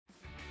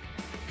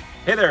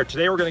Hey there,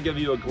 today we're going to give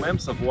you a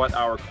glimpse of what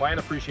our client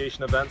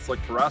appreciation events look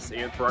for us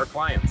and for our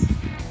clients.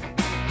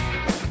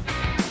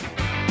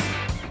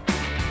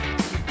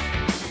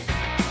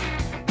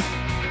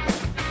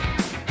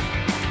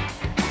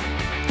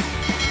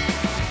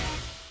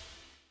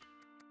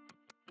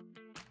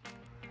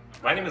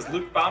 My name is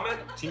Luke Baumann,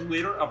 team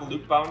leader of the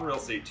Luke Baumann real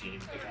estate team.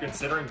 If you're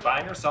considering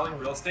buying or selling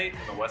real estate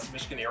in the West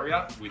Michigan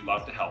area, we'd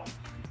love to help.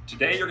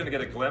 Today you're going to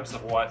get a glimpse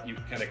of what you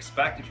can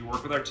expect if you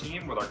work with our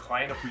team with our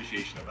client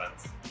appreciation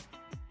events.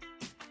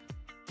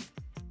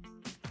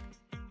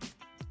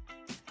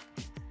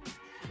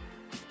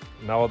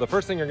 Now, the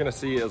first thing you're going to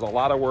see is a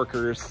lot of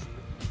workers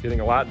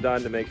getting a lot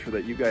done to make sure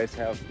that you guys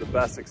have the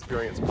best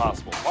experience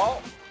possible.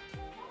 Paul?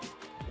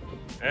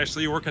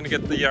 Ashley, you're working to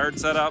get the yard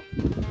set up.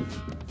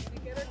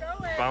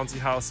 Bouncy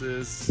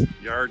houses,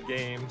 yard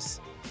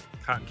games,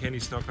 cotton candy,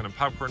 snow cone, and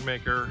popcorn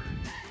maker.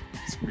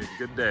 It's gonna be a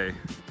good day.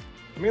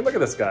 I mean, look at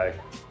this guy,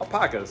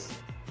 alpacas.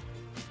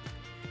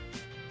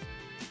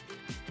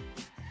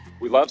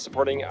 We love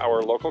supporting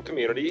our local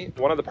community.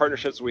 One of the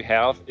partnerships we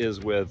have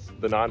is with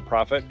the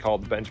nonprofit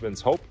called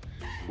Benjamin's Hope,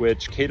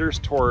 which caters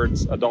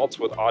towards adults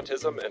with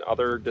autism and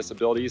other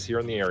disabilities here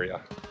in the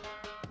area.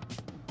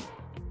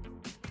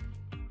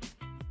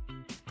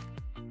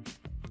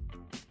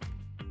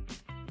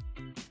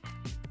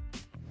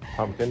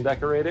 Pumpkin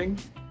decorating.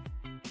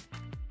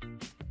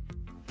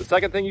 The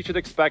second thing you should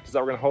expect is that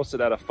we're going to host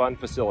it at a fun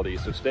facility.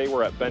 So today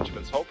we're at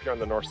Benjamin's Hope here on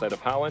the north side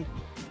of Holland,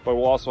 but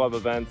we'll also have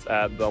events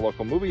at the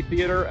local movie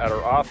theater, at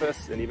our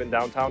office, and even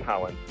downtown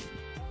Holland.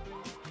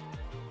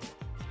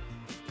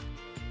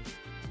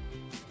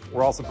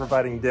 We're also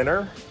providing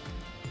dinner,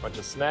 a bunch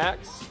of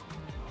snacks.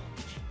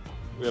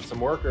 We have some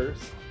workers.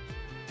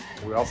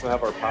 We also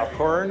have our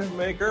popcorn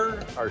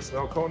maker, our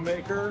snow cone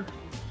maker,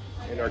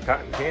 and our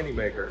cotton candy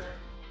maker.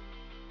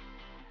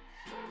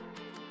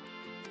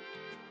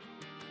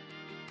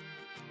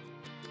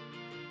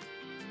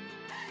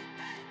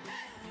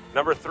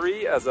 Number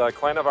 3, as a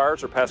client of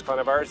ours or past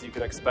client of ours, you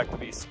can expect to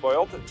be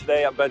spoiled.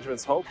 Today at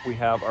Benjamin's Hope, we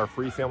have our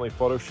free family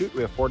photo shoot.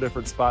 We have 4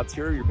 different spots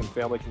here. Your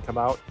family can come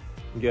out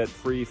and get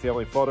free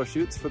family photo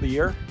shoots for the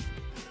year.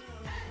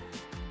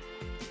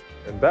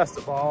 And best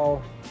of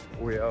all,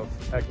 we have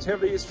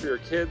activities for your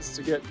kids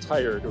to get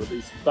tired with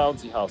these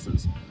bouncy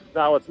houses.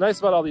 Now, what's nice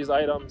about all these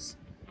items,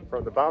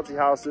 from the bouncy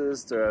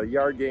houses to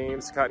yard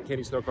games, cotton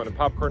candy, snow cone, and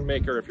popcorn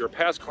maker, if you're a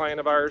past client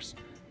of ours,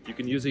 you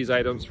can use these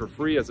items for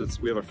free, as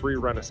we have a free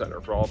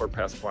rent-a-center for all of our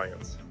past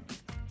clients.